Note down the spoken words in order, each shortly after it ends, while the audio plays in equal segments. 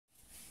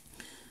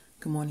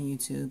Good morning,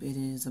 YouTube. It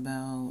is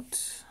about,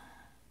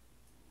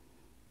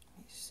 let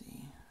me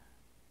see,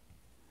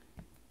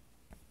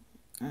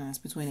 it's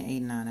between an 8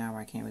 and 9 hour.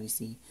 I can't really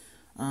see.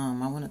 I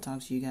want to talk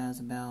to you guys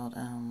about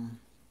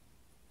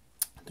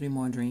 3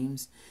 more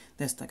dreams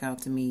that stuck out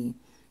to me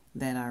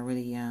that I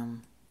really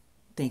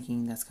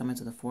thinking that's coming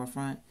to the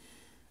forefront.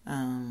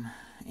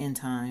 End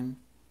time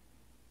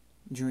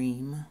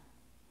dream.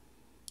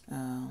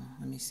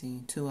 Let me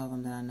see, 2 of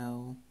them that I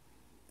know.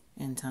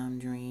 End time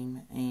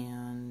dream,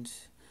 and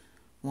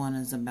one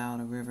is about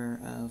a river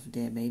of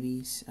dead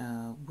babies,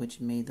 which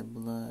made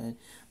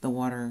the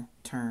water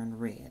turn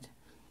red.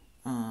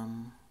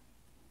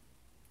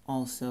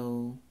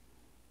 Also,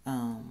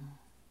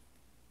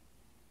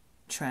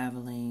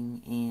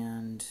 traveling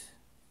and,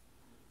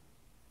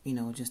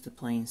 just the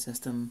plane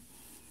system.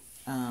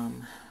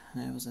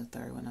 There was a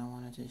third one I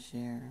wanted to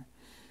share.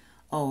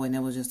 Oh, and it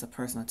was just a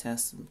personal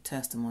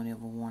testimony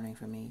of a warning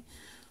for me.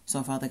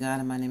 So, Father God,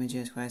 in my name of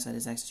Jesus Christ, I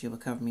just ask that you will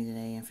cover me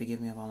today and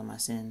forgive me of all of my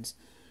sins.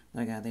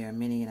 Lord God, there are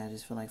many, and I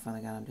just feel like, Father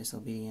God, I'm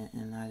disobedient,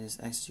 and I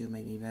just ask that you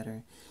make me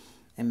better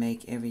and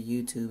make every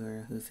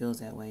YouTuber who feels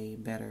that way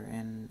better,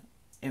 and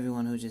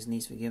everyone who just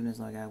needs forgiveness,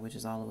 Lord God, which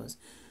is all of us.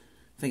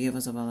 Forgive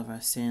us of all of our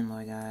sin,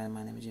 Lord God, in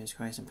my name of Jesus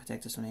Christ, and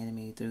protect us from the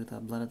enemy through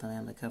the blood of the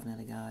Lamb, the covenant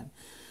of God.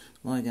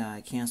 Lord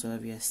God, cancel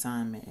every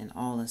assignment and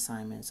all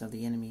assignments of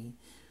the enemy,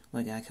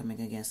 Lord God,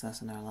 coming against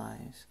us in our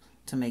lives,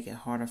 to make it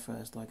harder for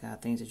us, Lord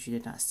God, things that you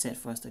did not set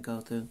for us to go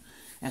through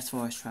as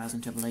far as trials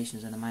and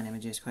tribulations. In the mighty name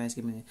of Jesus Christ,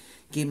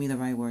 give me the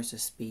right words to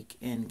speak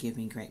and give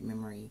me great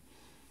memory.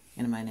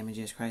 In the mighty name of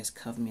Jesus Christ,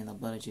 cover me in the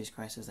blood of Jesus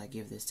Christ as I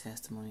give this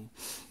testimony.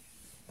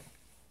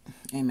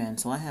 Amen.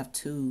 So I have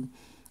 2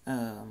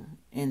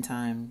 end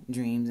time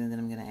dreams, and then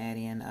I'm going to add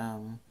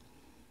in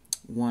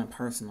one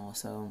personal.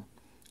 So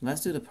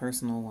let's do the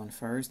personal one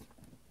first.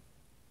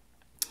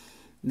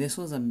 This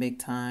was a big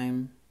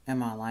time in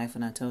my life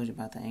when I told you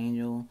about the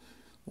angel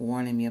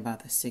warning me about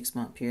the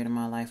 6-month period of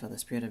my life, where the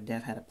spirit of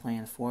death had a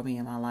plan for me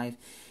in my life.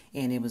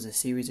 And it was a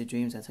series of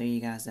dreams. I tell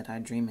you guys that I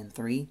dream in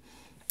 3.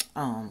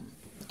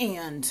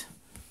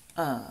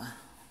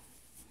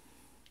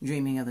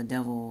 Dreaming of the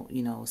devil,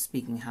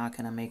 speaking, how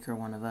can I make her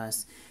one of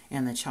us?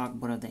 And the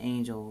chalkboard of the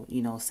angel,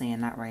 saying,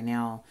 not right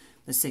now.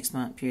 The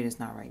 6-month period is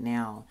not right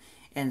now.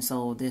 And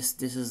so this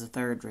is the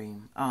third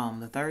dream.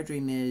 The third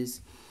dream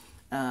is,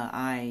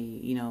 I,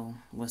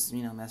 was,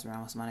 messing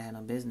around with somebody I had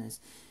no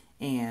business.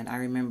 And I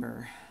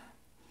remember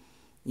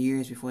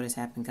years before this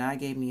happened, God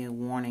gave me a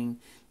warning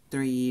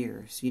 3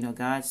 years.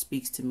 God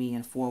speaks to me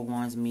and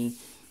forewarns me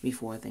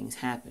before things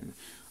happen.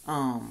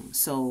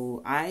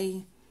 So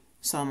I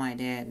saw my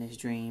dad in this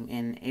dream,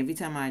 and every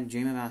time I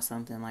dream about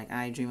something,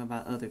 I dream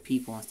about other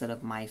people instead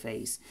of my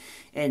face.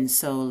 And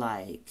so,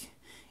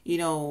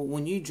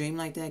 when you dream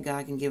like that,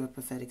 God can give a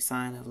prophetic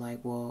sign of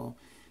well,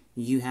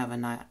 you have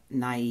a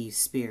naive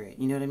spirit.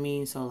 You know what I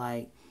mean? So,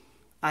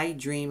 I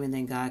dream, and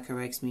then God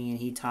corrects me, and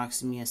he talks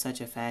to me in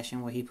such a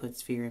fashion where he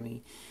puts fear in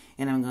me.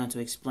 And I'm going to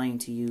explain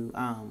to you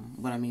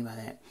what I mean by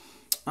that.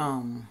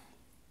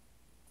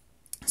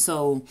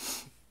 So,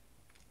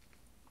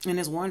 in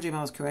this one dream,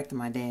 I was correcting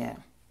my dad.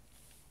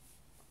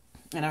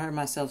 And I heard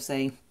myself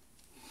say,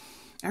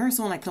 I heard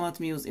someone come up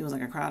to me. It was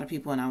like a crowd of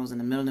people, and I was in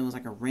the middle, and it was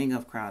like a ring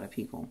of crowd of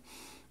people.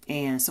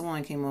 And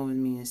someone came over to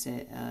me and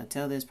said,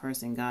 tell this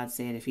person God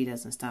said if he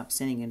doesn't stop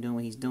sinning and doing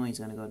what he's doing, he's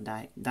going to go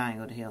die and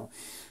go to hell.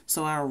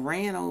 So I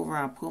ran over,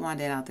 I pulled my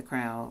dad out the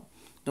crowd,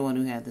 the one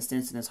who had the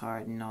stents in his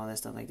heart and all that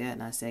stuff like that.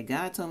 And I said,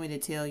 God told me to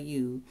tell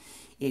you,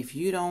 if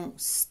you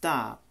don't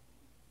stop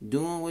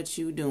doing what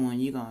you're doing,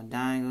 you're going to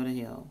die and go to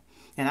hell.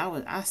 And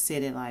I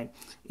said it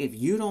if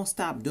you don't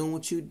stop doing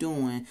what you're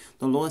doing,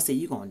 the Lord said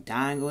you're going to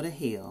die and go to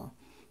hell.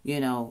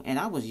 And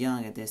I was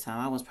young at this time.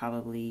 I was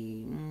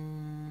probably,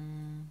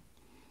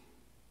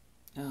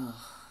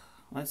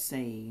 let's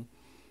say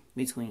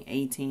between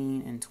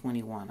 18 and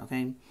 21,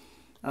 okay?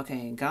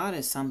 Okay, God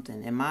is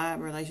something. In my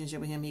relationship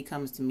with him, he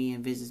comes to me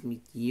and visits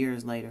me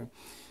years later.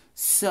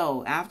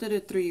 So after the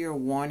 3-year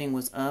warning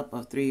was up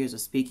of 3 years of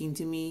speaking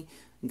to me,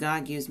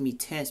 God gives me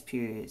test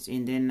periods.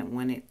 And then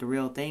when the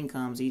real thing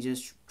comes, he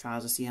just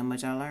tries to see how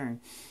much I learn.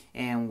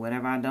 And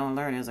whatever I don't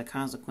learn, there's a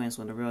consequence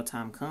when the real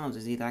time comes.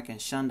 Is either I can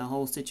shun the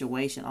whole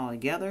situation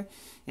altogether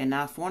and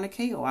not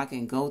fornicate, or I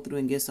can go through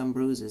and get some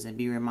bruises and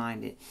be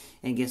reminded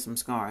and get some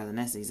scars. And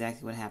that's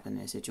exactly what happened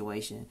in that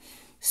situation.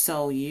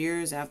 So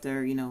years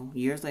after,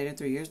 years later,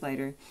 3 years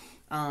later,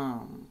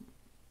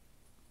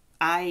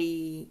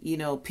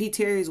 P.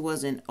 Terry's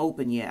wasn't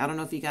open yet. I don't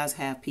know if you guys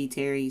have P.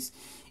 Terry's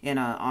in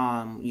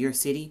your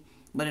city,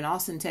 but in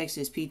Austin,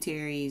 Texas, P.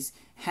 Terry's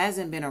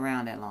hasn't been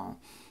around that long.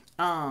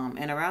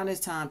 And around this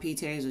time, P.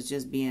 Terry's was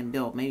just being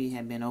built. Maybe it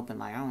had been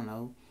open I don't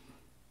know,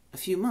 a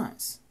few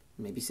months,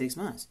 maybe 6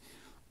 months.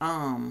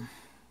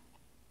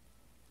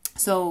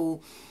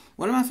 So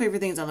one of my favorite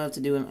things I love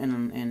to do,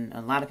 and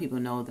a lot of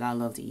people know that I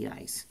love to eat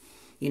ice.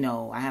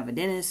 I have a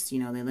dentist,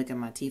 they look at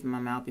my teeth in my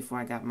mouth before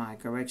I got my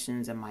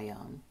corrections and my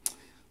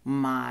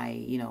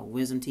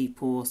wisdom teeth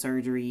pull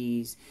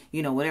surgeries,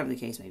 whatever the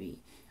case may be.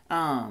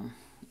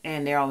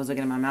 And they're always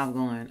looking at my mouth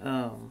going,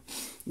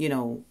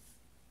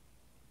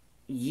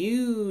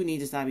 you need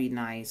to stop eating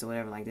ice or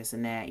whatever, like this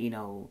and that,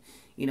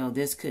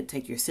 this could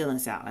take your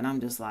ceilings out. And I'm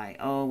just like,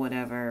 oh,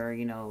 whatever,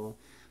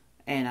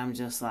 and I'm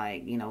just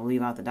like,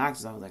 leave out the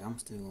doctors. I was like, I'm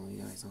still going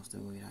to eat ice. I'm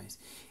still going to eat ice.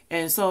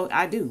 And so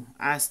I do.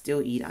 I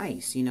still eat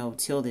ice,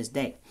 till this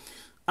day.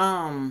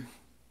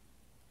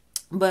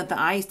 But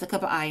the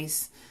cup of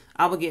ice,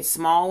 I would get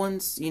small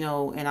ones,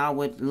 and I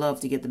would love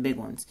to get the big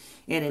ones.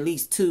 And at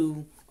least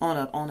 2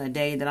 on a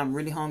day that I'm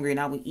really hungry, and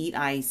I would eat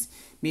ice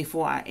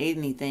before I ate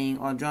anything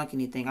or drank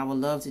anything. I would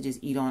love to just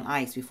eat on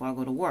ice before I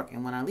go to work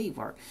and when I leave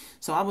work.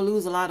 So I would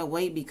lose a lot of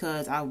weight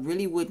because I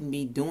really wouldn't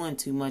be doing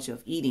too much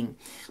of eating.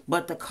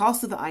 But the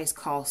cost of the ice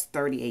cost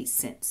 38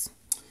 cents.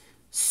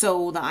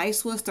 So the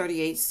ice was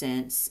 38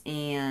 cents,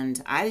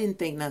 and I didn't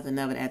think nothing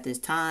of it at this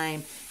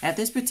time. At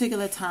this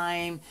particular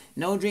time,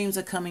 no dreams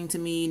are coming to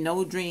me,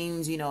 no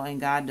dreams,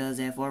 and God does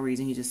that for a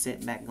reason. He just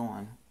sitting back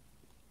going.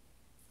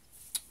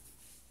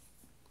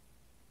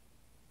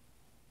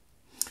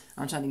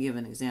 I'm trying to give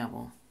an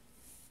example.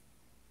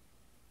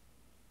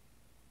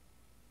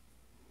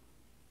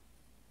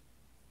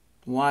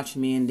 Watch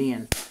me, and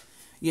then,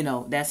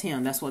 that's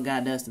him. That's what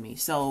God does to me.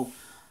 So,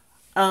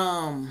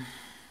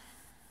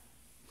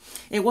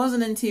 it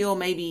wasn't until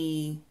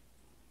maybe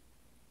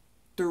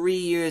 3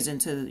 years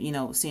into,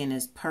 seeing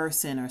this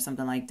person or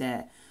something like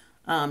that.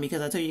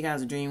 Because I told you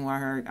guys a dream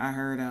where I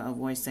heard a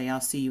voice say,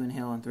 I'll see you in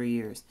hell in 3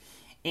 years.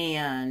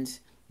 And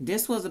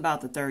this was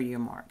about the 3rd year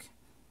mark.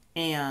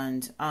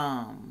 And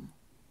I'm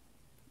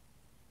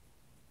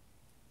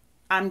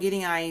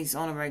getting ice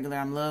on a regular.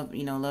 I'm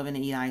loving to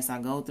eat ice.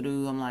 I go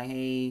through. I'm like,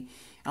 hey,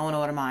 I want to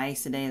order my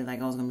ice today. Like,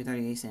 it's going to be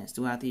 38 cents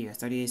throughout the year.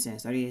 38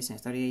 cents, 38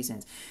 cents, 38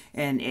 cents.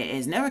 And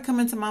it's never come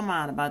into my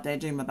mind about that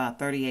dream about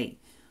 38.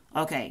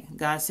 Okay,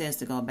 God says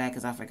to go back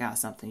because I forgot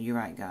something. You're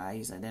right, God.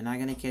 He's like, they're not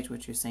going to catch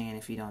what you're saying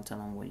if you don't tell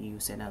them what you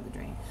said in the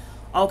dream.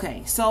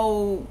 Okay,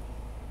 so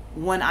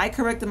when I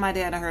corrected my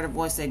dad, I heard a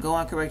voice say, go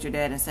and correct your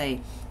dad and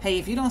say, hey,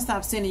 if you don't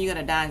stop sinning, you're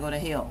going to die and go to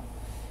hell.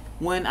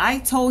 When I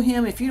told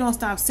him, if you don't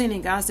stop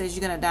sinning, God says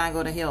you're going to die and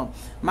go to hell.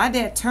 My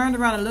dad turned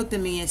around and looked at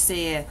me and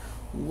said,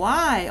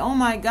 why? Oh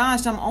my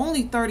gosh, I'm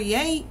only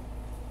 38.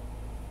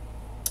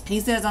 He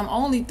says, I'm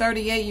only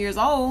 38 years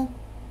old.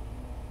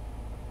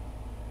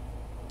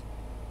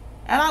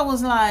 And I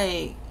was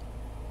like,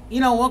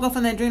 woke up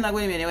from that dream like,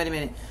 wait a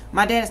minute.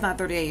 My dad is not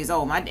 38 years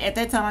old. At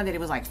that time, my dad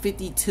was like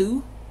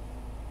 52.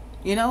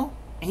 And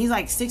he's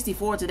like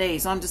 64 today.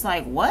 So I'm just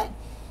like, what?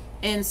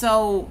 And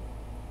so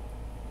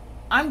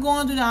I'm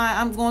going through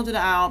the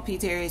aisle. P.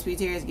 Terry's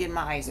getting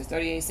my ice. It's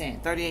 38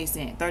 cents, 38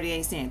 cents,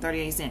 38 cents,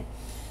 38 cents.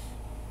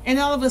 And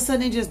all of a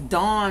sudden, it just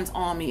dawns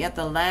on me at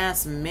the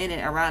last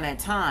minute around that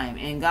time.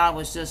 And God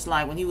was just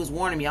like, when he was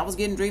warning me, I was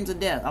getting dreams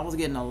of death. I was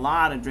getting a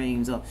lot of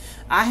dreams of.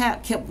 I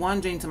had kept one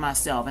dream to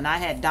myself, and I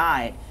had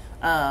died.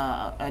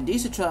 A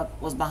diesel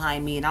truck was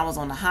behind me, and I was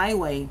on the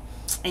highway.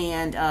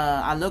 And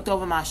I looked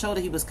over my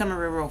shoulder. He was coming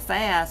real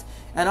fast.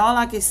 And all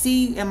I could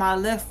see in my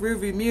left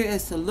rearview mirror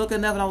is to look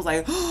enough. And I was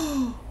like,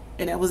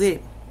 and that was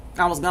it.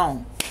 I was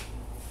gone.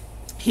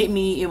 Hit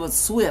me. It was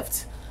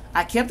swift.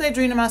 I kept that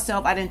dream to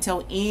myself. I didn't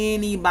tell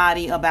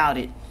anybody about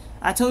it.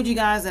 I told you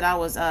guys that I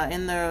was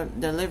in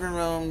the living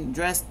room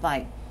dressed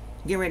like,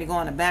 getting ready to go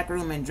in the back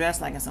room and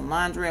dressed like in some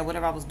lingerie or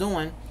whatever I was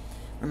doing.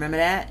 Remember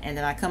that? And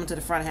then I come to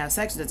the front and have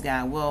sex with this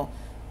guy. Well,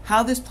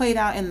 how this played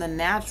out in the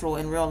natural,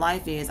 in real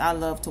life, is I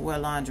love to wear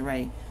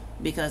lingerie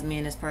because me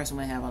and this person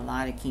would have a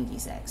lot of kinky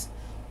sex.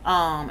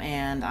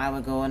 And I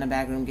would go in the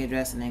back room, get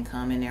dressed, and then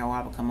come in there, or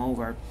I would come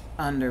over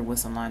under with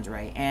some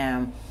lingerie.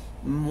 And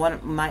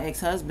my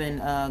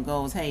ex-husband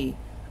goes, hey,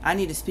 I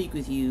need to speak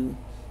with you.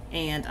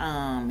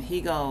 And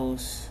he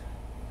goes,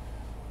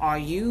 are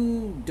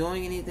you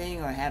doing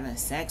anything or having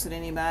sex with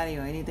anybody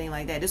or anything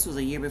like that? This was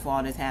a year before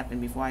all this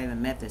happened, before I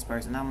even met this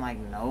person. I'm like,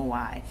 no,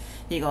 why?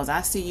 He goes,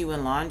 I see you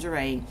in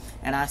lingerie,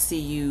 and I see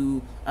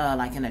you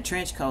like in a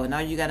trench coat, and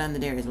all you got under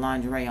there is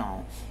lingerie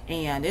on.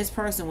 And this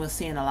person was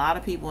seeing a lot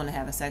of people and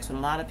having sex with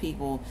a lot of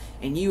people,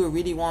 and you were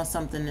really you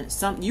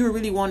were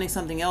really wanting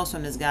something else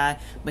from this guy,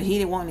 but he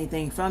didn't want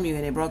anything from you,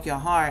 and it broke your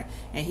heart,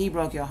 and he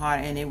broke your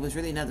heart, and it was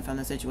really nothing from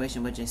the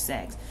situation but just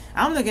sex.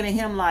 I'm looking at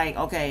him like,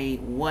 okay,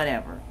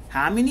 whatever.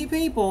 How many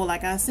people,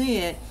 like I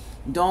said,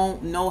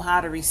 don't know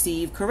how to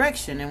receive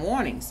correction and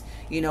warnings?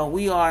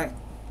 We are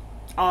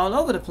all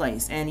over the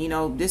place. And,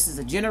 this is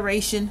a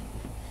generation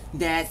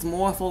that's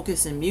more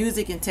focused in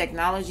music and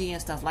technology and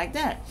stuff like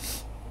that.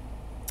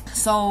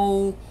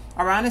 So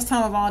around this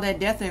time of all that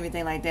death and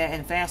everything like that,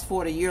 and fast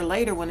forward a year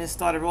later when it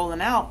started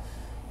rolling out,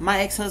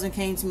 my ex-husband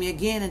came to me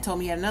again and told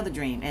me he had another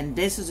dream. And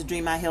this is a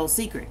dream I held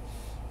secret.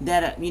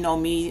 That,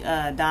 me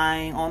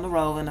dying on the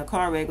road in a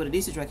car wreck with a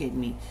diesel truck hitting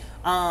me.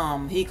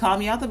 He called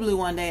me out the blue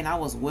one day, and I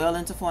was well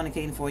into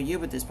fornicating for a year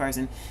with this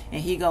person.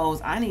 And he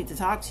goes, I need to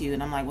talk to you.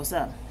 And I'm like, what's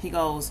up? He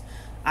goes,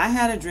 I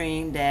had a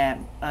dream that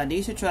a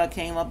diesel truck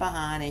came up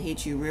behind and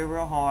hit you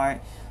real hard,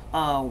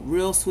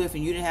 real swift,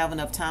 and you didn't have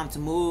enough time to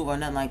move or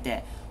nothing like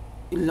that.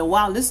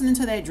 While listening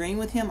to that dream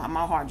with him,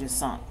 my heart just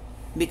sunk.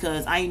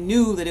 because I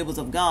knew that it was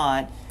of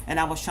God, and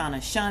I was trying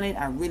to shun it.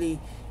 I really,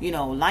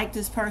 like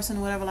this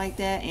person, whatever like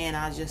that, and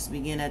I just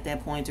began at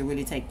that point to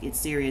really take it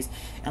serious.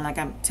 And like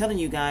I'm telling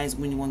you guys,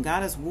 when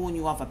God is wooing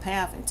you off a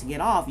path and to get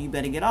off, you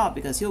better get off,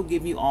 because he'll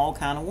give you all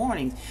kind of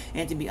warnings.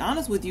 And to be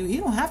honest with you, he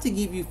don't have to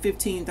give you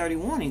 15, 30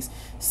 warnings,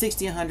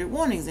 60, 100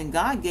 warnings, and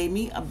God gave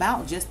me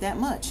about just that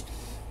much.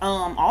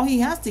 All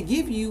he has to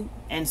give you,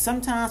 and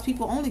sometimes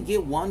people only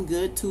get one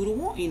good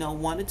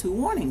 1 to 2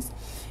 warnings,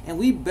 and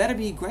we better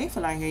be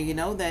grateful out here,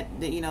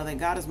 that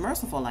God is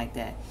merciful like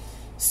that.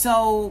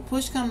 So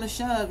push come to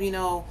shove,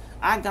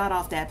 I got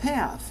off that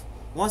path.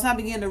 Once I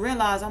began to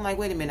realize, I'm like,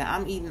 wait a minute,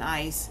 I'm eating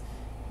ice.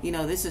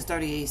 This is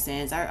 38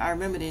 cents. I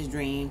remember this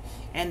dream,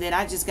 and then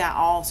I just got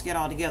all scared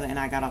all together, and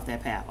I got off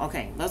that path.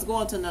 Okay, let's go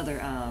on to another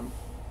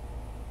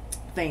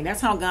thing.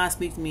 That's how God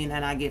speaks to me,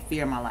 and I get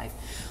fear in my life.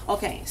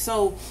 Okay,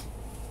 so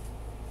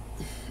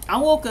I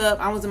woke up,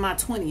 I was in my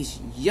 20s,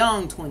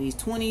 young 20s,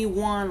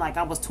 21, like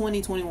I was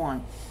 20,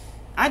 21.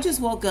 I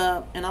just woke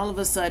up, and all of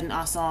a sudden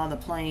I saw the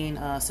plane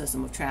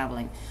system of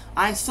traveling.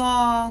 I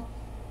saw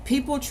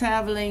people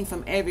traveling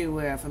from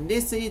everywhere, from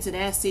this city to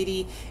that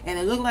city, and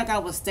it looked like I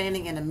was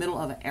standing in the middle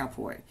of an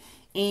airport.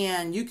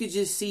 And you could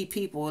just see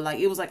people, like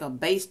it was like a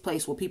base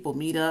place where people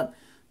meet up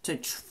to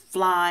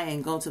fly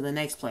and go to the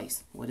next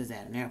place. What is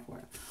that, an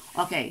airport?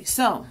 Okay,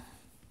 so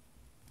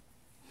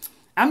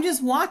I'm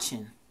just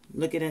watching.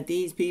 Looking at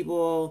these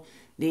people,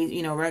 these,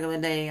 regular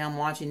day, I'm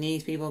watching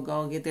these people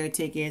go get their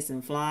tickets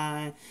and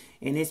fly,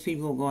 and these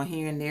people go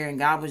here and there, and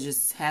God was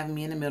just having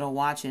me in the middle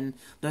watching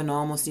the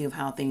normalcy of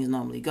how things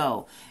normally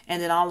go.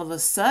 And then all of a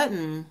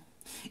sudden,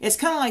 it's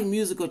kind of like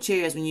musical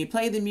chairs. When you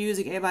play the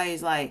music,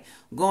 everybody's like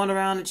going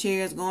around the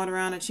chairs, going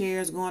around the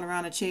chairs, going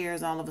around the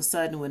chairs. All of a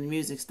sudden, when the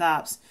music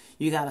stops,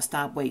 you got to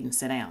stop, wait, and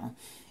sit down.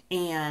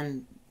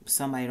 And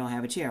somebody don't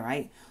have a chair,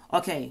 right?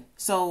 Okay,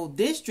 so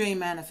this dream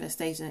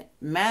manifested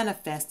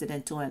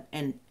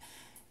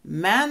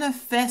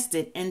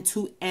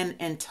into an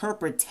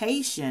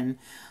interpretation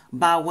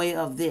by way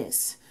of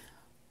this.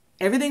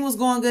 Everything was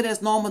going good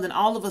as normal, then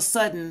all of a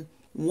sudden,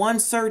 one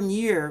certain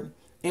year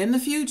in the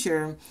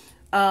future,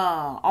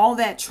 all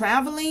that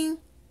traveling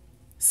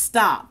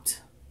stopped.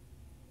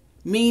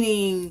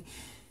 Meaning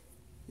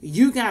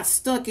you got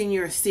stuck in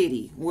your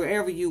city,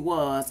 wherever you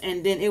was,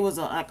 and then it was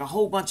like a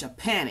whole bunch of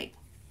panic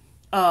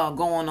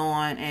going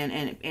on,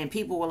 and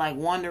people were like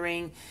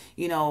wondering,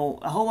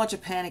 a whole bunch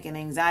of panic and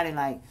anxiety,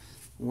 like,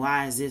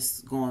 why is this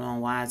going on?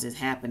 Why is this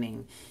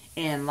happening?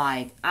 And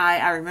like,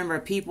 I remember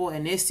people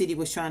in this city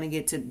was trying to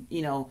get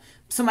to,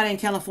 somebody in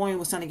California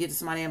was trying to get to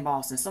somebody in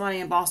Boston. Somebody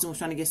in Boston was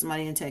trying to get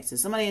somebody in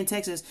Texas. Somebody in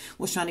Texas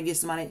was trying to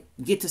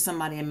get to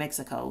somebody in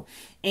Mexico.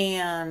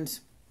 And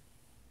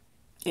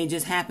it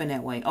just happened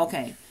that way.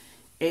 Okay.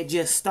 It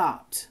just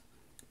stopped.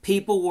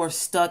 People were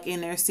stuck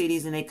in their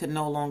cities and they could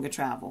no longer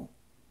travel.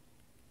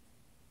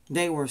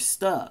 They were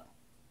stuck.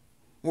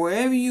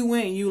 Wherever you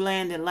went, you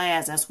landed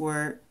last. That's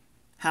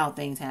how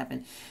things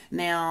happen.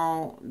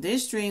 Now,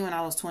 this dream when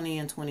I was 20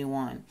 and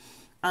 21,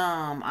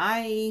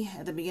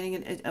 at the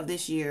beginning of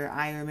this year,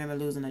 I remember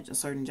losing a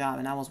certain job,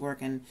 and I was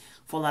working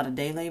for a lot of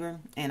day labor,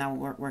 and I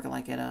would work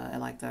like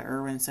at the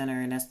Irwin Center,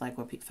 and that's like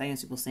what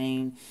famous people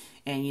sing,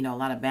 and a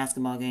lot of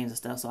basketball games and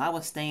stuff. So I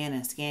was staying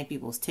and scan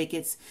people's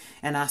tickets,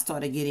 and I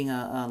started getting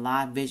a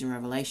live vision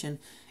revelation.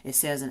 It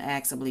says in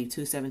Acts, I believe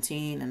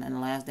 2:17, and in the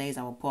last days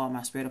I will pour out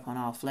my spirit upon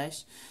all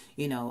flesh.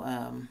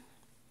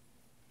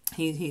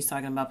 He's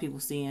talking about people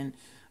seeing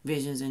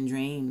visions and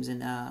dreams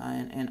and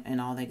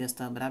all that good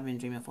stuff. But I've been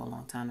dreaming for a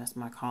long time. That's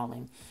my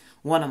calling,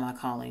 one of my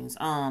callings.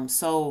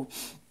 So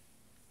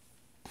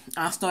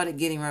I started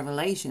getting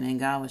revelation, and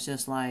God was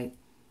just like,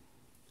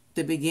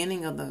 the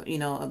beginning of the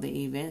of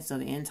the events of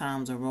the end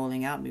times are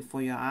rolling out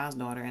before your eyes,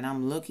 daughter. And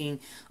I'm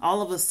looking.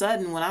 All of a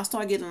sudden, when I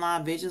start getting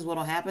live visions,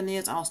 what'll happen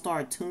is I'll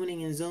start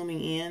tuning and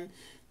zooming in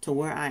to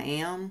where I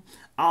am.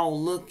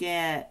 I'll look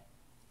at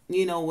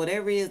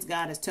whatever it is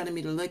God is telling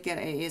me to look at.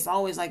 It's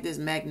always like this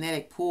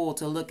magnetic pull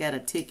to look at a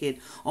ticket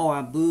or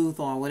a booth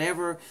or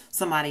whatever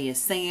somebody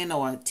is saying,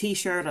 or a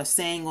t-shirt, or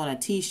saying on a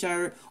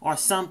t-shirt, or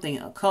something,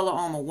 a color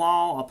on the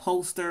wall, a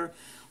poster,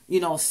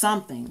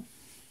 something.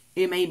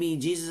 It may be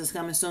Jesus is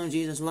coming soon,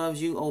 Jesus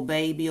loves you,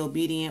 obey, be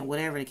obedient,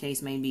 whatever the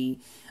case may be.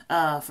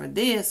 For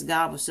this,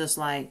 God was just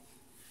like,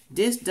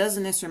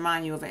 doesn't this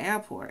remind you of an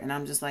airport? And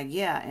I'm just like,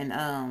 yeah.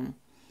 And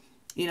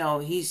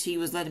he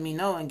was letting me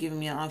know and giving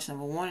me an unction of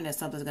a warning that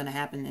something's going to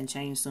happen and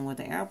change soon with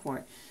the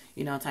airport,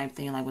 type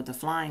thing, like with the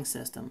flying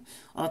system.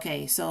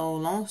 Okay, so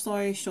long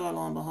story short,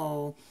 lo and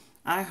behold,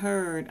 I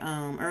heard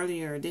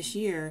earlier this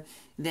year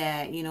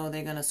that,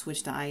 they're going to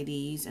switch to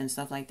IDs and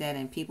stuff like that,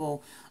 and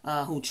people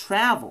who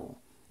travel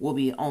will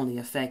be only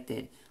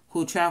affected.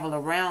 Who travel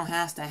around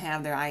has to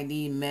have their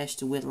ID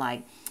meshed with,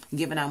 like,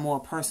 giving out more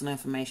personal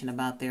information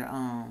about their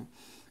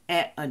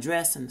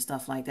address and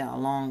stuff like that,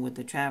 along with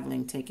the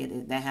traveling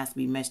ticket. That has to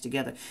be meshed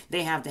together.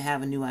 They have to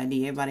have a new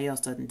ID. Everybody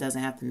else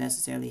doesn't have to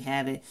necessarily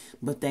have it,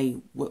 but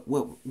they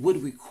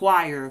would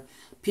require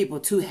people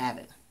to have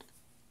it.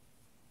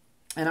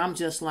 And I'm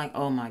just like,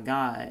 oh my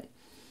God,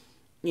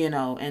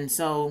 and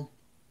so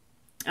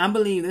I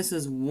believe this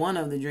is one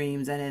of the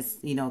dreams that has,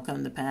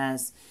 come to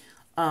pass,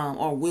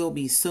 or will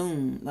be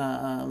soon.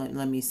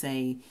 Let me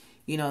say,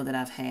 that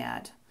I've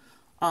had.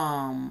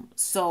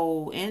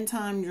 So end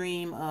time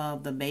dream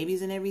of the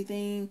babies and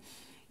everything.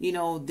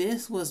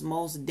 This was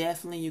most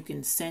definitely, you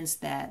can sense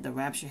that the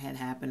rapture had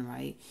happened,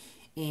 right?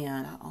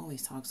 And I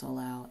always talk so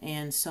loud.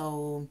 And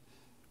so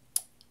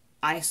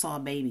I saw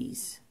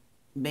babies.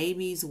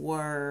 Babies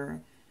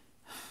were,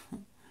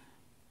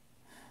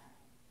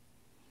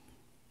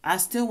 I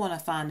still want to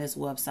find this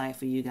website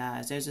for you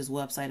guys. There's this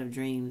website of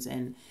dreams,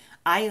 and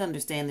I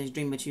understand this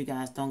dream, but you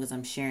guys don't, because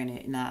I'm sharing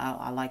it, and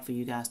I like for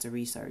you guys to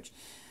research.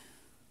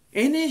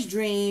 In this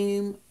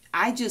dream,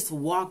 I just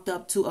walked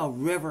up to a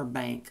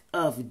riverbank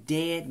of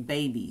dead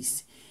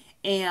babies,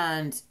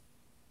 and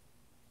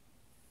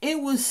it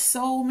was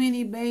so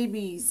many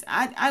babies.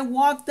 I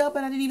walked up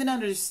and I didn't even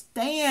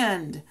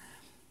understand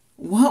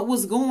what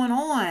was going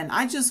on.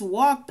 I just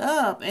walked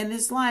up, and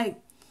it's like,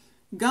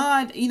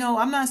 God,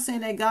 I'm not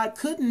saying that God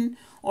couldn't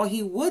or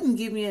he wouldn't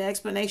give me an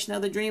explanation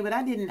of the dream, but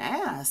I didn't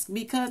ask,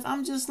 because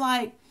I'm just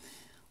like,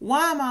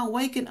 why am I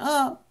waking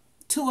up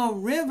to a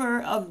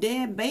river of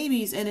dead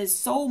babies, and it's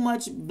so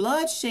much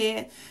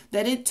bloodshed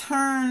that it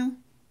turned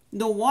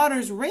the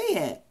waters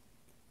red?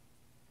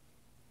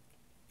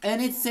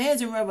 And it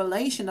says in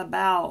Revelation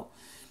about,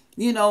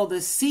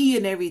 the sea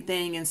and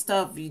everything and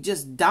stuff, you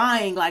just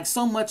dying, like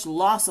so much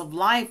loss of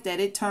life that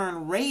it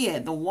turned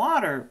red, the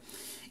water.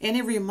 And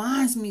it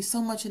reminds me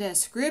so much of that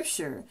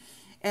scripture.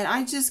 And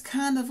I just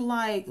kind of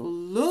like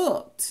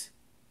looked.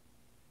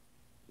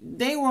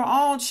 They were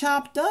all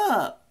chopped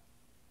up.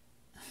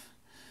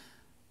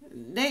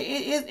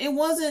 It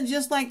wasn't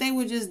just like they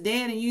were just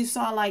dead and you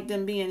saw like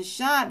them being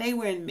shot. They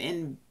were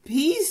in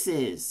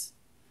pieces.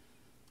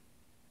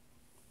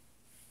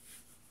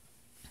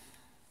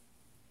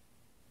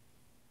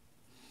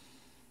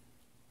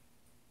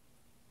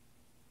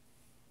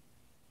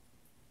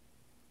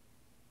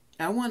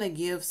 I want to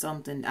give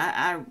something.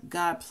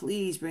 God,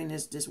 please bring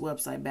this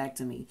website back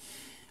to me.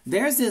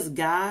 There's this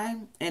guy,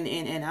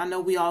 and I know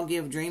we all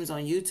give dreams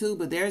on YouTube,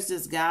 but there's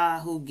this guy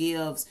who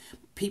gives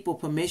people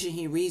permission.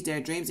 He reads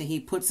their dreams and he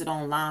puts it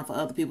online for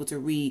other people to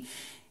read.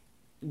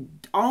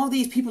 All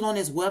these people on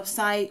this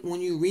website,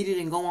 when you read it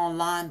and go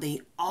online,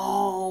 they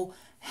all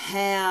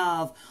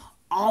have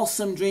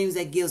awesome dreams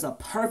that gives a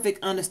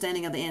perfect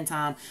understanding of the end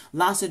time.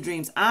 Lots of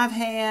dreams. I've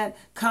had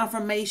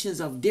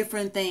confirmations of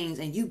different things,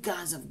 and you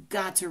guys have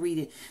got to read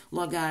it.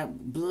 Lord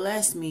God,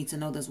 bless me to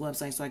know this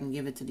website so I can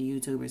give it to the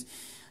YouTubers.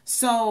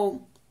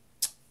 So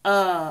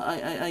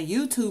a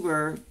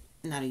YouTuber,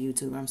 not a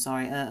YouTuber, I'm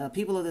sorry,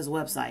 people of this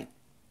website,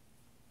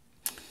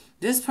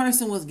 this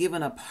person was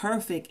given a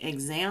perfect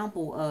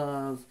example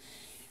of,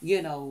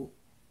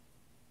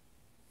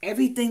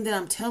 everything that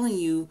I'm telling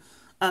you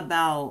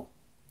about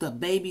the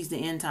babies, the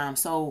end time.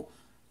 So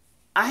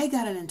I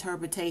got an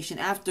interpretation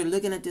after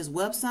looking at this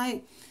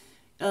website.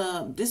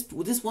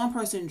 This one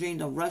person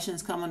dreamed of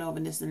Russians coming over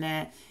and this and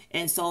that.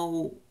 And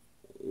so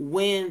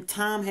when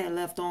time had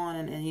left on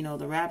and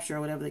the rapture or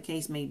whatever the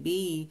case may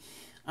be,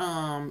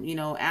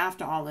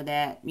 after all of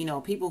that,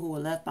 people who were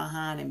left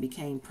behind and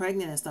became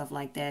pregnant and stuff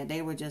like that,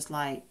 they were just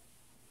like,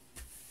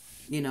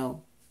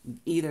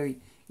 either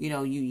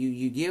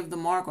you give the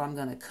mark, or I'm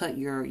going to cut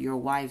your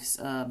wife's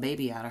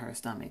baby out of her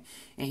stomach.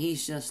 And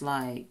he's just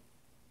like,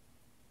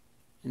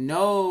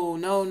 no.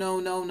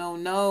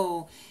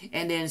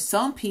 And then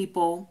some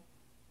people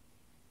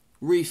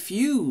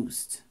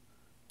refused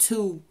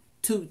to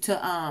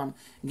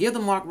give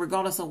the mark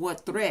regardless of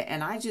what threat.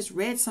 And I just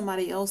read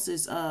somebody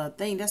else's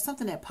thing. That's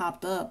something that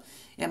popped up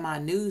in my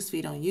news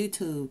feed on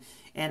YouTube.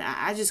 And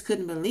I just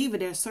couldn't believe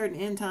it. There's certain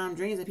end time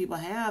dreams that people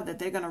have that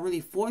they're going to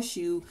really force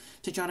you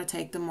to try to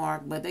take the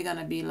mark. But they're going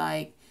to be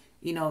like,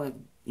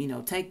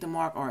 take the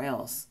mark or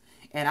else.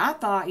 And I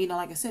thought,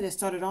 like I said, it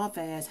started off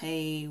as,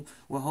 hey,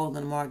 we're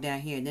holding the mark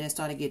down here. Then it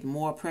started getting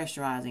more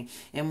pressurizing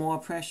and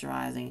more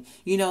pressurizing.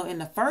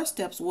 And the first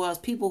steps was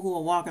people who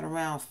are walking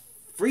around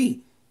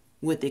free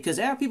with it. Because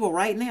there are people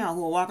right now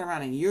who are walking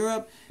around in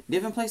Europe,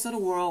 different places of the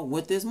world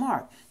with this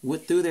mark,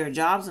 through their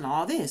jobs and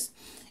all this.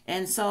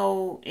 And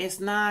so it's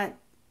not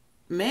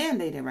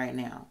mandated right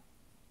now.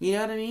 You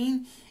know what I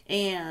mean?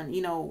 And,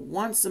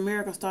 once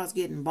America starts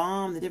getting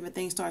bombed, the different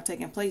things start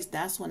taking place,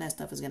 that's when that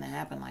stuff is going to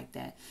happen like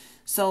that.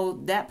 So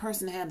that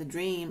person had the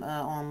dream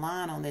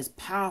online on this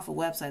powerful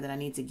website that I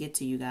need to get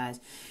to you guys.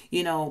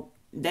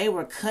 They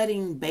were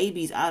cutting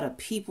babies out of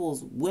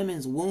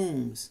women's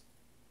wombs.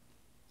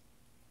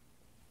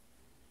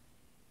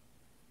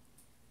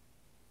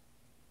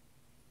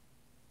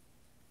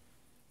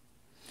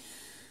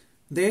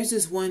 There's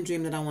this one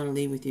dream that I want to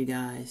leave with you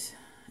guys.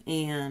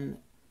 And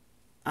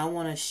I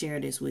want to share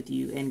this with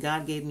you. And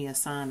God gave me a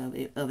sign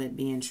of it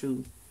being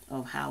true,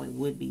 of how it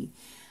would be.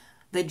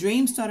 The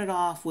dream started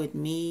off with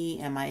me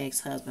and my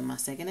ex-husband, my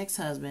second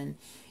ex-husband.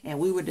 And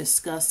we were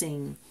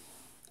discussing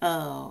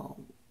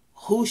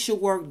who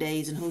should work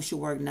days and who should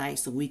work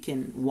nights so we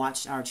can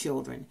watch our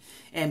children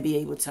and be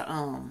able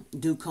to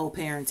do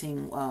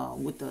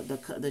co-parenting with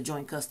the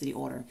joint custody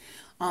order.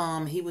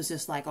 He was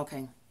just like,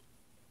 okay,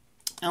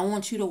 I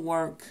want you to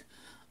work,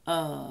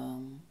 I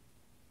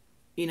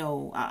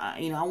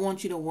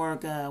want you to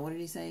work, what did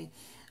he say?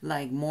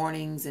 Like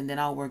mornings, and then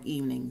I'll work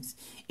evenings.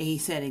 And he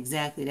said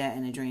exactly that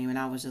in a dream. And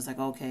I was just like,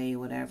 okay,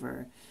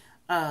 whatever.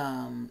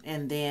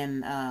 And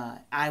then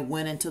I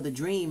went into the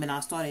dream, and I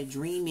started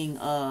dreaming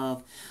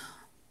of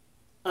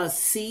a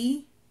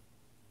sea.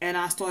 And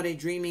I started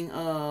dreaming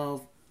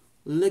of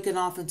looking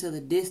off into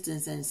the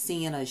distance and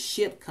seeing a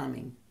ship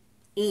coming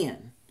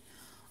in.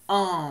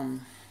 And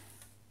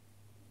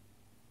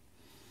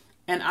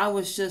I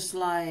was just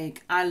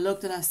like, I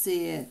looked and I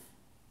said,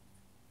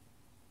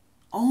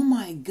 oh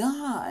my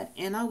God.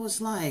 And I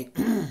was like,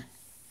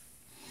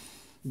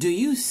 do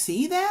you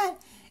see that?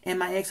 And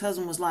my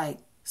ex-husband was like,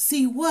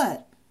 see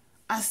what?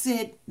 I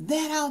said,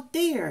 that out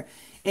there.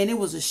 And it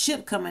was a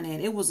ship coming in.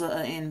 It was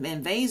an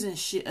invasion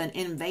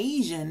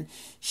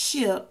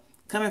ship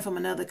coming from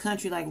another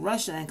country like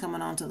Russia and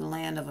coming onto the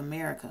land of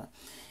America.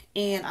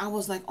 And I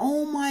was like,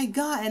 oh my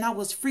God. And I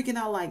was freaking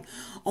out like,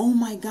 oh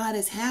my God,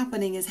 it's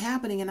happening.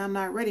 And I'm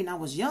not ready. And I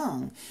was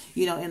young,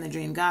 in the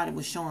dream. God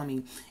was showing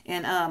me.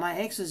 And my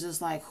ex was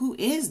just like, who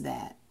is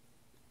that?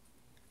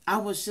 I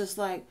was just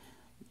like,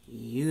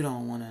 you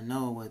don't want to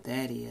know what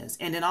that is.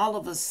 And then all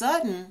of a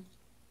sudden,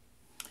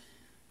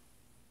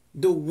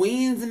 the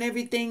winds and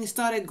everything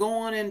started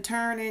going and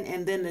turning,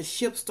 and then the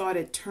ship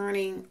started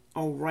turning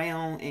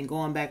around and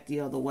going back the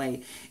other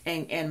way.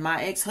 And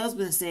my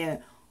ex-husband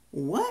said,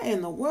 what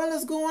in the world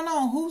is going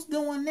on? Who's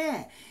doing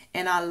that?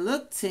 And I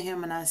looked to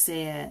him and I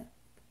said,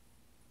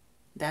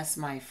 that's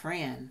my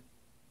friend.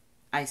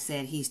 I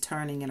said, he's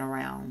turning it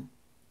around.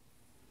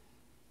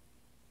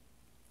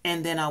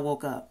 And then I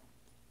woke up.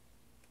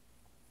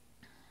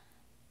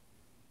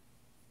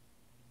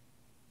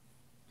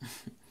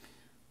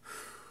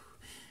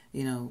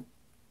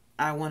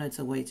 I wanted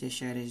to wait to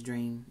share this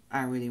dream.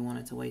 I really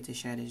wanted to wait to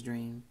share this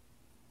dream.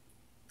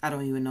 I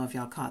don't even know if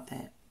y'all caught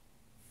that.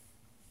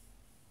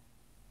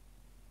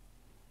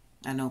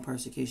 I know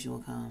persecution will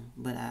come,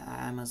 but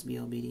I must be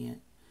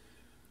obedient.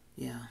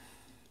 Yeah.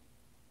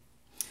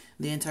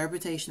 The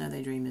interpretation of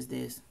the dream is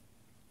this.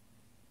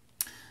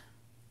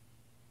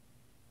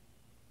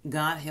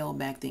 God held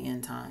back the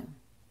end time.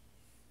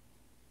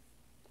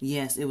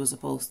 Yes, it was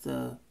supposed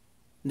to,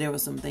 there were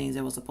some things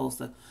that were supposed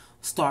to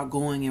start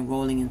going and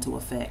rolling into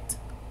effect.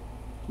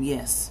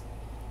 Yes.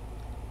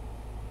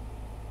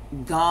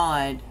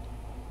 God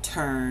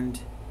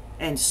turned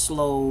and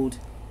slowed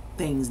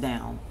things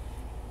down.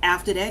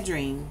 After that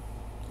dream,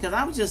 because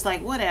I was just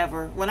like,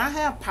 whatever. When I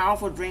have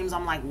powerful dreams,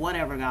 I'm like,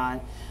 whatever,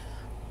 God.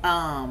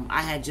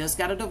 I had just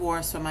got a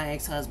divorce from my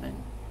ex-husband.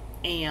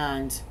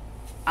 And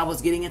I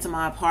was getting into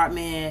my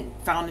apartment,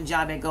 found a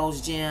job at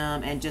Gold's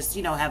Gym, and just,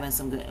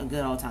 having a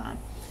good old time.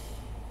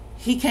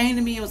 He came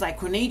to me and was like,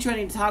 Quinitra, I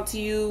need to talk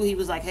to you. He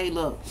was like, hey,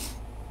 look,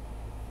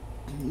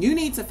 you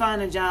need to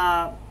find a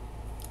job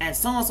at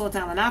so-and-so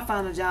time. And I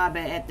found a job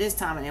at this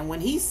time. And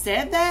when he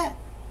said that,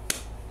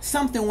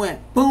 something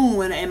went boom,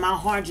 and my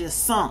heart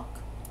just sunk.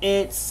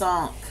 It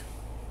sunk.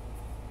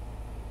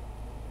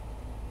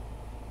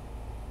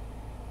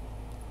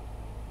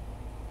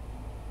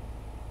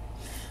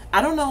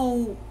 I don't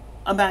know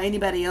about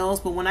anybody else,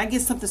 but when I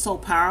get something so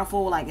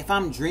powerful, like if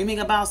I'm dreaming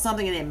about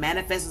something and it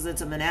manifests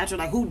into the natural,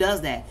 like who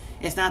does that?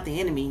 It's not the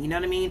enemy, you know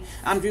what I mean?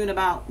 I'm dreaming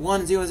about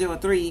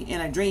 1003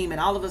 in a dream, and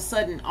all of a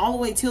sudden, all the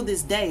way till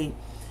this day,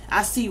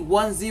 I see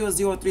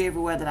 1003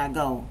 everywhere that I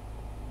go.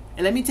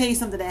 And let me tell you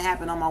something that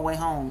happened on my way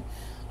home.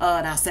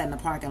 And I sat in the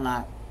parking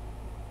lot,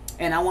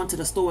 and I went to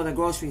the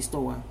grocery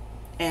store.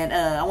 And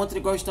I went to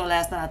the grocery store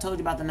last night. I told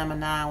you about the number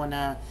 9 when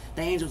the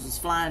angels was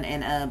flying,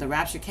 and the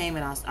rapture came,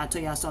 and I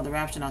told you I saw the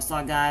rapture, and I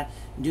saw God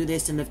do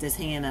this and lift his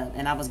hand up,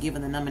 and I was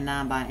given the number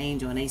 9 by an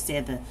angel, and they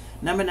said the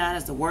number 9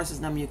 is the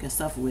worstest number you can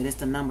suffer with. It's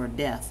the number of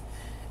death.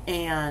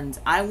 And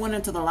I went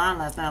into the line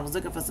last night. I was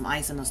looking for some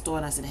ice in the store,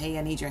 and I said, hey,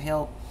 I need your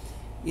help.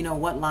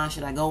 What line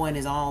should I go in?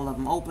 Is all of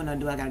them open, or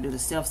do I got to do the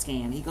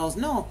self-scan? He goes,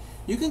 no,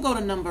 you can go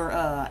to number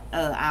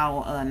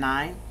aisle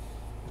 9,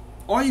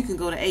 or you can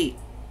go to 8.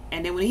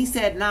 And then when he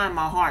said 9,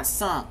 my heart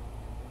sunk.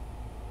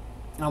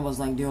 I was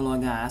like, dear Lord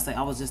God.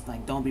 I was just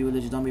like, don't be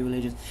religious, don't be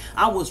religious.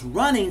 I was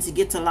running to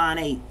get to line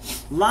 8.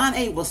 Line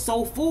 8 was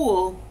so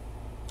full,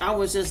 I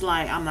was just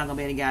like, I'm not going to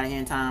be able to get out of here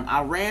in time.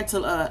 I ran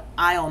to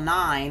aisle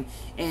 9,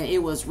 and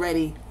it was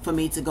ready for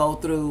me to go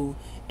through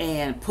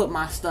and put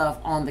my stuff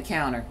on the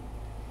counter.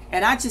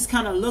 And I just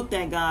kind of looked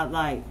at God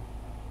like,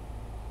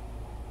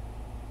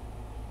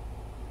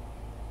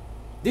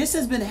 this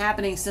has been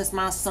happening since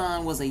my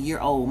son was a year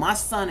old. My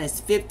son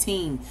is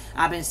 15.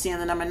 I've been seeing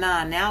the number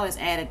 9. Now it's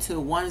added to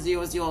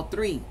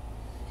 1003.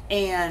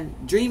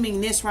 And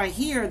dreaming this right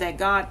here, that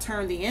God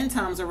turned the end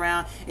times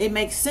around, it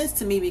makes sense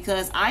to me,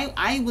 because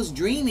I was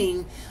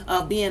dreaming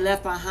of being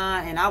left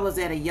behind, and I was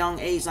at a young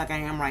age like I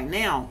am right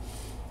now.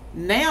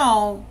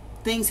 Now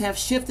things have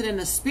shifted in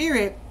the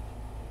spirit,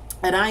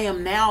 and I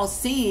am now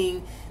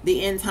seeing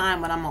the end time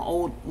when I'm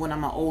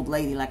an old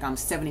lady, like I'm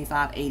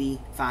 75,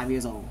 85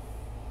 years old.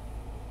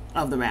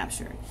 of the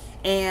rapture.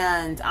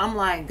 And I'm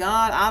like,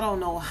 God, I don't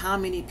know how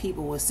many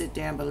people will sit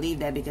there and believe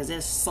that, because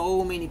there's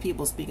so many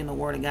people speaking the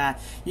word of God.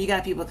 You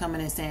got people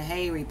coming and saying,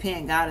 hey,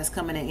 repent, God is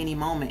coming at any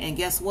moment. And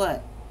guess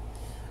what?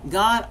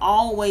 God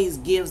always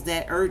gives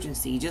that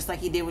urgency, just like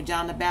he did with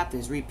John the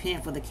Baptist.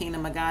 Repent, for the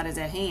kingdom of God is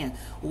at hand.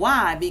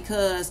 Why?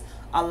 Because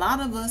a lot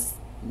of us,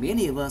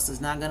 many of us,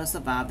 is not going to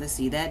survive to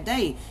see that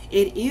day.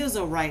 It is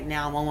a right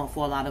now moment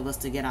for a lot of us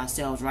to get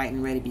ourselves right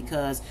and ready,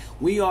 because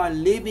we are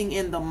living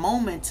in the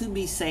moment to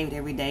be saved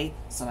every day.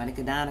 Somebody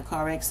could die in a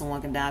car wreck,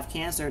 someone can die of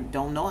cancer,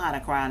 don't know how to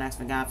cry and ask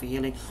for God for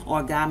healing,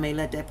 or God may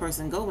let that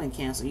person go in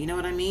cancer. You know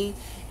what I mean?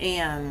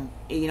 And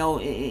you know,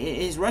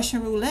 it's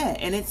Russian roulette,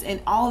 and it's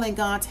all in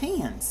God's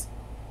hands.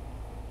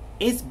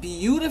 It's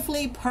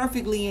beautifully,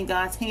 perfectly in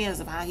God's hands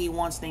of how he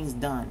wants things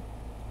done.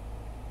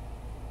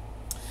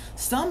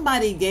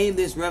 Somebody gave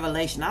this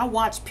revelation. I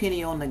watched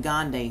Peniel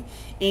Nagande,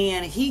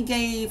 and he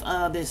gave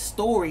this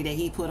story that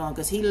he put on,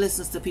 because he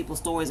listens to people's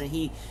stories and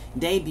he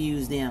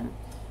debuts them.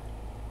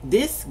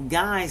 This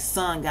guy's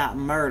son got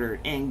murdered,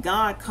 and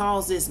God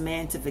calls this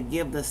man to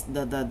forgive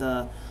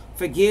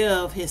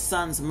forgive his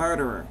son's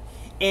murderer.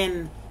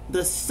 And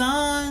the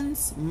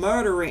son's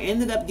murderer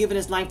ended up giving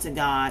his life to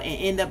God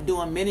and ended up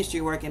doing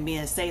ministry work and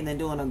being saved and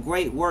doing a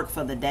great work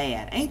for the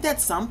dad. Ain't that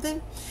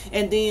something?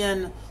 And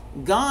then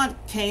God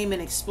came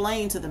and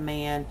explained to the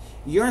man,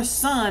 your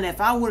son,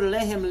 if I were to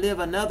let him live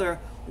another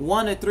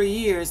 1 or 3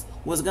 years,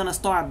 was going to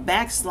start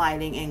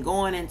backsliding and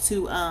going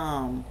into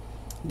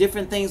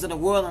different things of the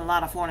world and a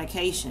lot of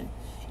fornication.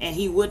 And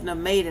he wouldn't have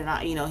made it.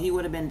 You know, he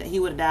would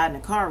have died in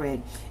a car wreck.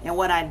 And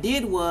what I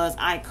did was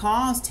I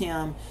caused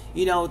him,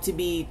 you know,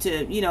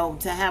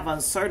 to have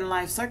a certain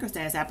life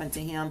circumstance happen to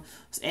him.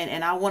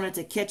 And I wanted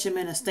to catch him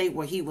in a state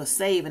where he was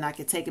saved and I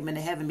could take him into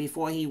heaven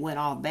before he went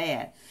off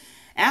bad.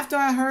 After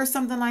I heard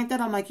something like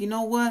that, I'm like, you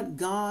know what?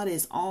 God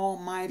is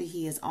almighty.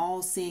 He is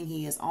all seeing.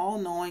 He is all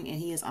knowing, and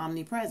he is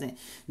omnipresent.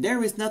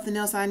 There is nothing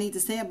else I need to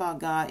say about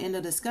God in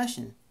the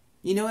discussion.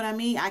 You know what I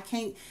mean?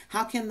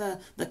 How can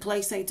the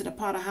clay say to the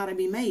potter how to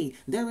be made?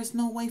 There is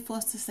no way for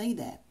us to say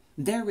that.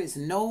 There is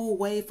no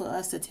way for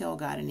us to tell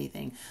God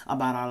anything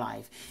about our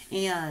life.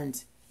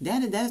 And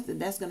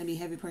that's going to be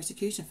heavy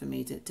persecution for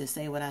me to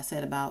say what I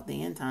said about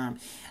the end time.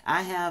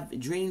 I have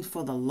dreamed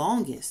for the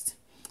longest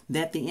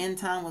that the end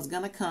time was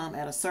going to come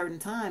at a certain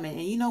time. And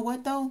you know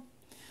what, though?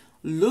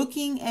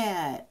 Looking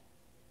at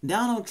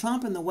Donald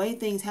Trump and the way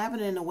things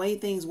happened and the way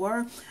things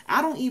were,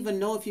 I don't even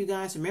know if you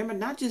guys remember,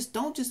 don't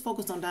just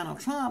focus on Donald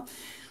Trump.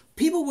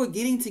 People were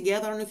getting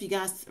together. I don't know if you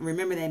guys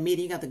remember that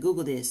meeting. You got to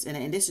Google this,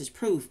 and this is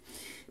proof.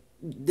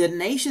 The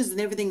nations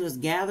and everything was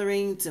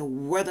gathering to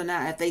whether or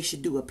not if they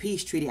should do a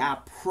peace treaty. I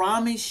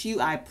promise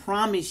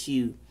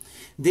you,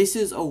 this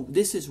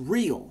is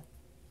real.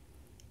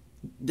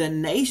 The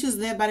nations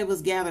and everybody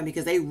was gathering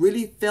because they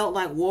really felt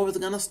like war was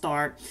going to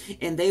start,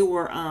 and they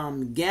were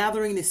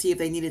gathering to see if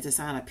they needed to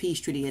sign a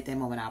peace treaty at that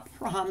moment. I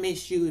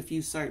promise you, if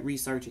you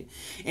research it.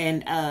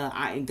 And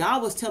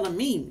God was telling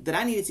me that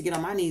I needed to get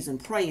on my knees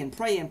and pray and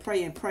pray and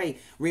pray and pray.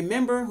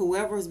 Remember,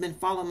 whoever has been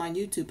following my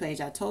YouTube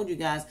page, I told you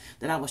guys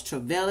that I was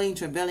travailing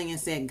and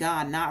said,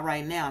 God, not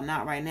right now,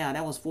 not right now.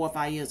 That was 4 or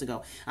 5 years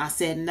ago. I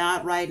said,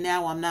 not right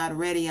now. I'm not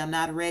ready. I'm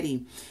not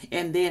ready.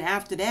 And then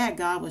after that,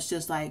 God was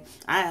just like,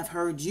 I have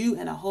heard you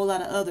and a whole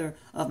lot of other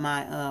of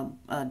my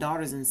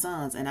daughters and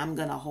sons, and I'm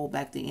going to hold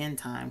back the end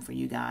time for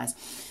you guys.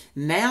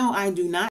 Now I do not